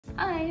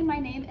Hi, my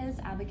name is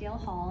Abigail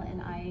Hall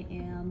and I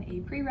am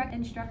a Pre-Req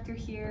instructor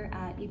here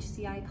at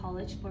HCI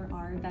College for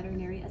our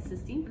Veterinary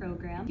Assisting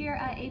program. Here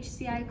at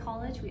HCI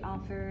College, we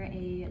offer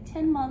a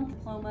 10-month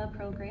diploma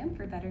program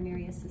for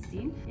veterinary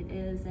assisting. It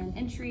is an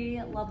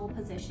entry-level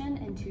position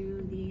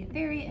into the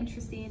very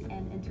interesting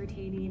and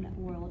entertaining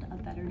world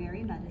of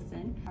veterinary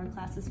medicine. Our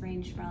classes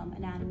range from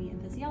anatomy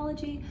and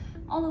physiology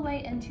all the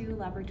way into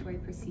laboratory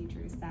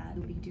procedures that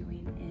we'll be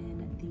doing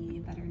in the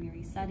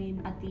veterinary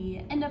setting. At the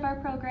end of our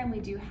program, we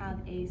do have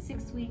a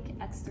 6-week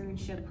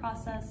externship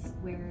process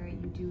where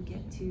you do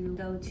get to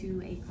go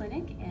to a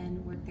clinic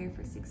and work there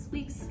for 6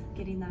 weeks,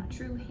 getting that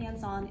true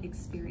hands-on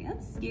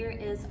experience. Here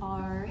is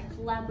our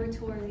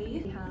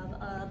laboratory. We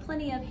have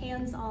plenty of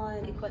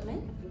hands-on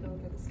equipment. We go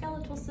over the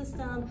skeletal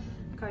system,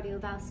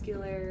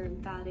 cardiovascular,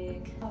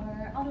 lymphatic,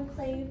 our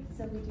autoclave.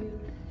 So we do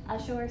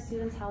show our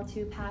students how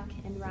to pack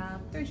and wrap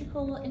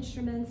surgical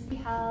instruments. We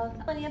have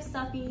plenty of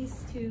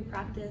stuffies to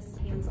practice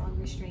hands-on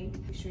restraint.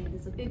 Restraint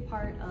is a big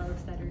part of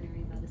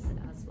veterinary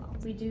medicine as well.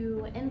 We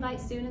do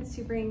invite students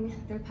to bring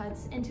their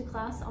pets into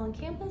class on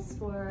campus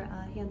for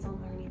a hands-on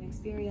learning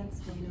experience,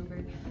 going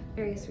over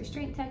various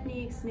restraint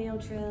techniques, nail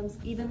trims,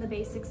 even the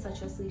basics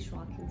such as leash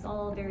walking. It's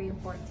all very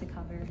important to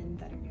cover in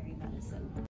veterinary medicine.